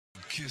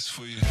kiss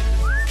for you.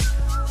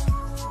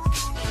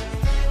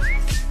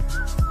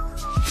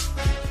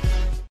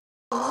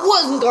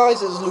 What's up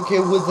guys, it's Luke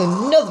here with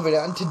another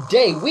video, and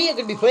today we are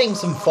going to be playing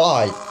some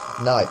Five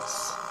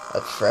Nights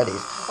at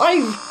Freddy's.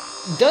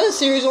 I've done a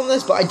series on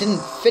this, but I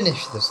didn't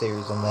finish the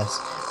series on this,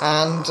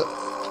 and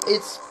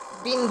it's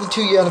been the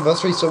 2-year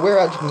anniversary, so we're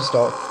actually going to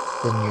start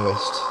the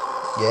newest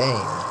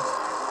game.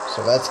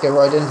 So let's get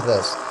right into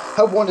this.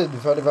 Help wanted,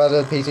 Freddy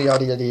Rider, PC,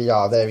 yada yada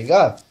yada, there we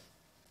go.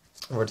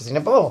 We've already seen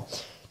it before.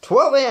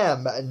 12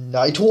 AM,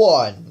 night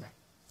 1.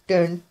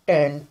 Dun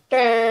dun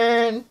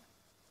dun.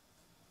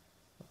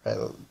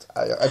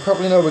 I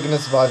probably know we're going to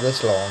survive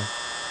this long.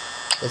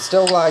 It's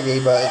still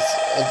laggy, but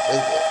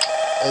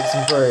it's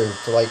improved.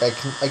 Like I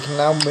can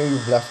now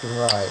move left and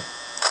right.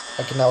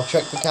 I can now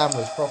check the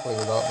cameras properly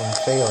without them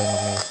failing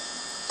on me.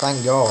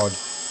 Thank God.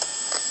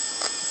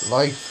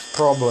 Life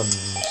problems.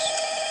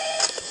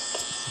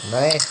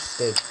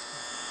 Nasty.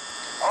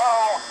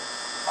 Hello?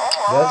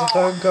 There's a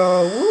phone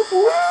call. Whoop,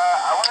 whoop.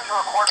 I wanted to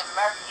record a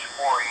message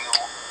for you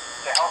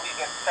to help you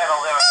get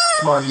settled in.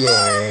 Come on,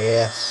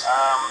 yes.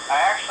 I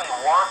actually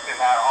worked in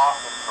that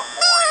office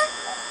before you.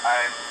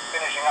 I'm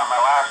finishing up my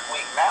last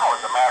week now,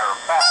 as a matter of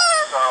fact,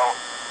 so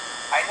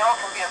I know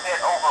it can be a bit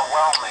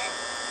overwhelming,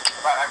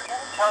 but I'm here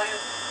to tell you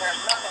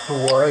there's nothing To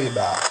worry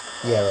about.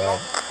 Yeah, right.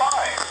 You'll be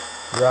fine.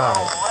 Right.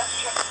 So let's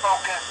just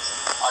focus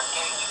on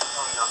getting you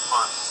through your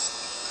first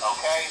week,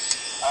 okay?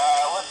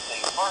 Let's see.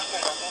 First,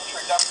 there's an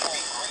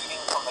introductory greeting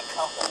from the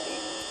company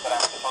that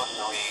I'm supposed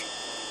to read.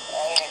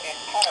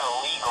 It's kind of a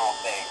legal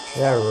thing.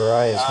 Yeah,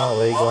 right. It's not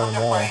legal Welcome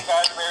to anymore.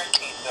 FREDDYS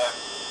Pizza,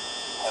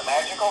 a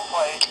magical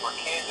place for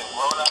kids and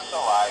grown-ups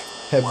alike,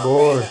 Hey, where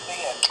boy.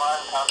 fantasy and fun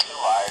come to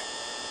life.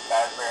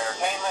 Fazbear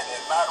Entertainment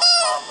is not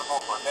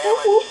responsible for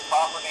damage to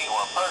property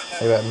or person.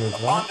 Hey, better move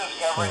Upon that.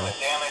 discovering the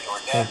damage or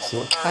death Let's see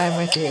what occurred, time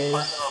a it missing is.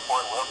 person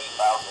report will be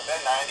filed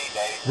within 90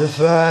 days. The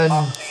fun.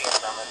 Property and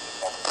premises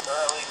have been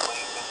thoroughly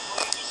cleaned and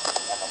bleached,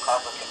 and the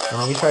carpet can never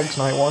Any Easter eggs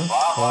night 1? blah,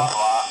 blah,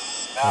 blah.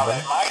 Now, Okay.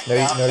 that might No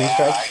sound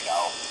Easter bad, eggs? I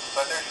know,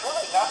 but there's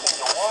really nothing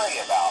to worry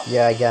about.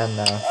 Yeah, again,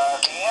 no.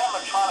 The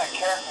animatronic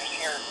characters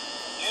here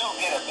do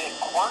get a bit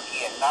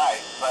quirky at night,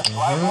 but do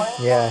I blame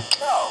yeah.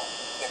 them? No.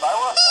 If I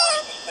were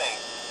forced to sing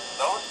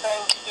those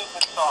same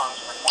stupid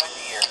songs for 20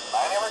 years and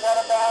I never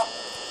got a bath,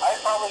 I'd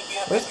probably be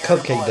a Where's bit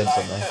Cupcake irritable did at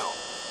night something? too.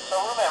 So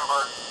remember,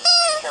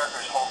 these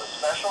characters hold a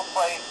special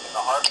place in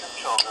the hearts of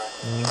children.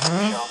 You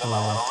show them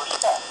a little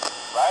respect,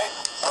 right?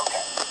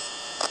 Okay.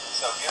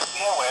 So just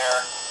be aware,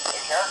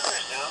 the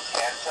characters do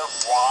tend to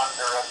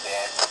wander a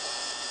bit.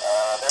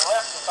 They're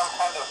left in some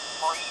kind of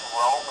free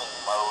roaming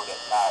mode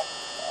at night.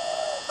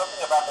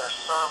 Something about their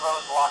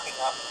servos locking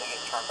up and they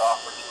get turned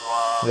off for too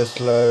long. Just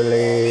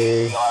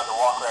slowly. You'll have to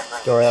walk around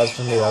during Sorry, the that's day,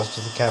 from me. too. That's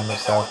just the camera But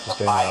itself then just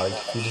there doing was that. the Like,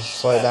 bite if you that just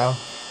slow it down,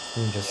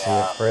 you can just see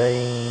it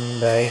frame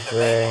by It is amazing the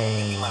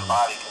frame. human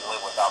body can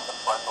live without the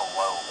frontal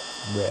lobe.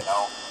 Rip. You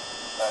know?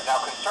 Now,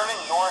 concerning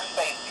your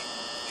safety,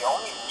 the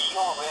only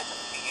real risk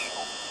to you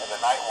as a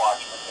night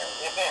watchman here,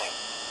 if any,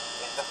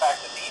 is the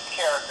fact that these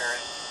characters,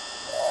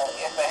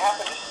 if they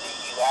happen to see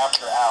you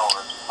after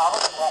hours,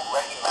 probably won't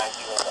recognize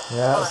you as a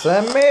That's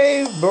person. a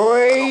move,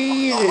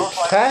 boys. It's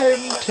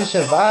time to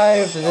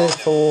survive the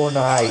 4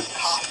 nights.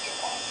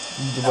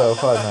 Well,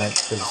 5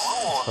 nights, because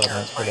 5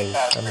 nights per day.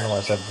 I don't know what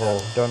I said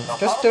before.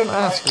 Just don't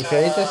ask,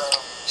 okay?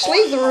 Just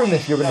leave the room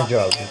if you're gonna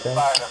joke, okay?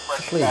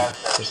 Just leave.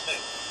 Just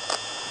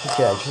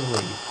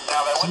leave.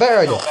 It's a better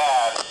idea.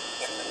 Bad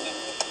if the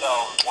suits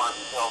themselves weren't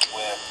filled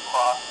with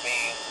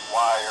cross-beams,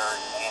 wires,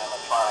 and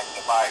animatronic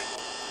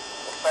devices,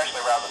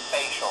 especially around the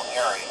facial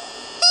area.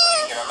 So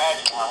you can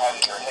imagine how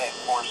having your head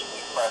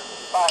forcibly pressed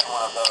inside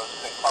one of those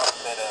could cause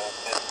a bit of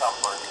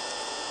discomfort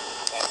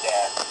and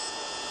death.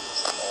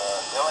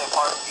 The only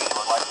part of you that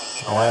would likely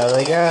see the There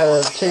we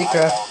go,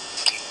 Chica.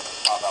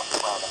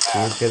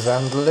 Chica's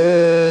on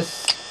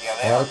loose.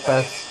 Help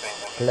us,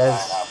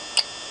 please.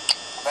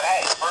 But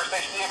hey, first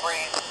station of the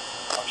breeze.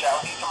 I'll chat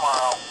with you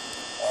tomorrow.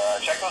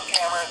 Check those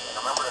cameras and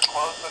remember to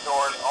close the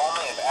doors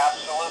only if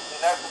absolutely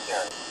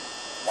necessary.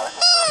 Gotta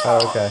conserve power.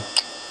 Oh, okay.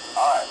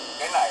 Alright,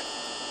 good night.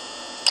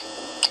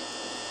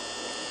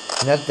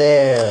 Not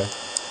there.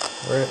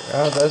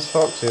 Oh, there's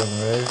Foxy on the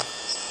move.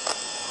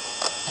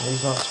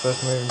 He's not supposed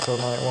to move until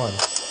night 1.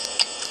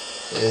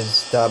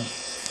 Is that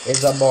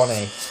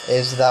Bonnie?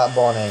 Is that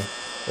Bonnie?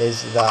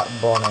 Is that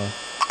Bonnie?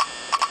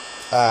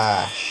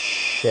 Ah,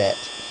 shit.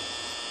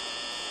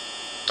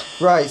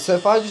 Right, so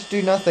if I just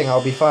do nothing,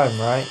 I'll be fine,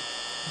 right?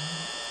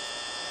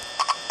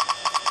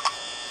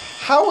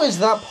 How is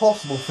that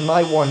possible for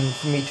night 1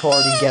 for me to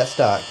already get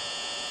stuck?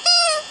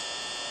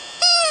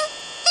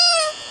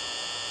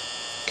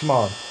 Come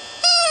on.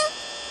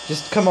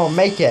 Just, come on,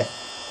 make it.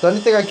 The only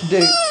thing I can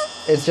do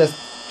is just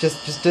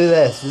do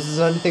this. This is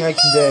the only thing I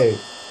can do.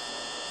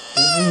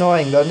 This is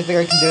annoying. The only thing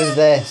I can do is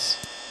this.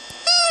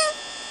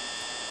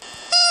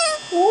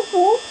 Whoop,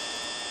 whoop.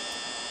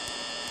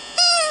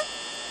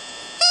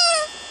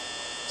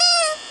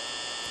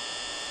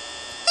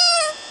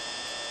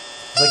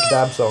 It's like a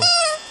dab song.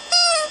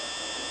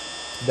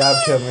 Dab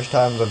too much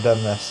times I've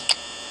done this.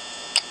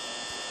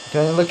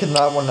 Can I look in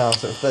that one now?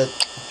 So if the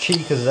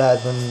Chica's there,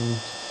 then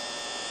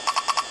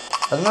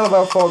I don't know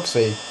about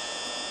Foxy.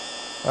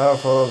 Oh,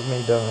 if it was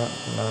me doing it,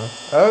 no.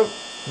 Oh,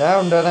 now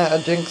I'm done it.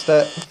 I jinxed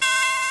it.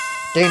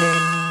 Ding,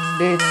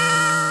 ding,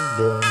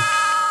 ding.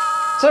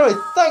 So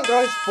anyway, thank you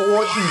guys for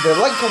watching the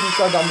video. Like, comment,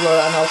 subscribe down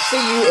below, and I'll see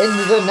you in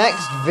the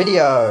next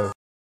video.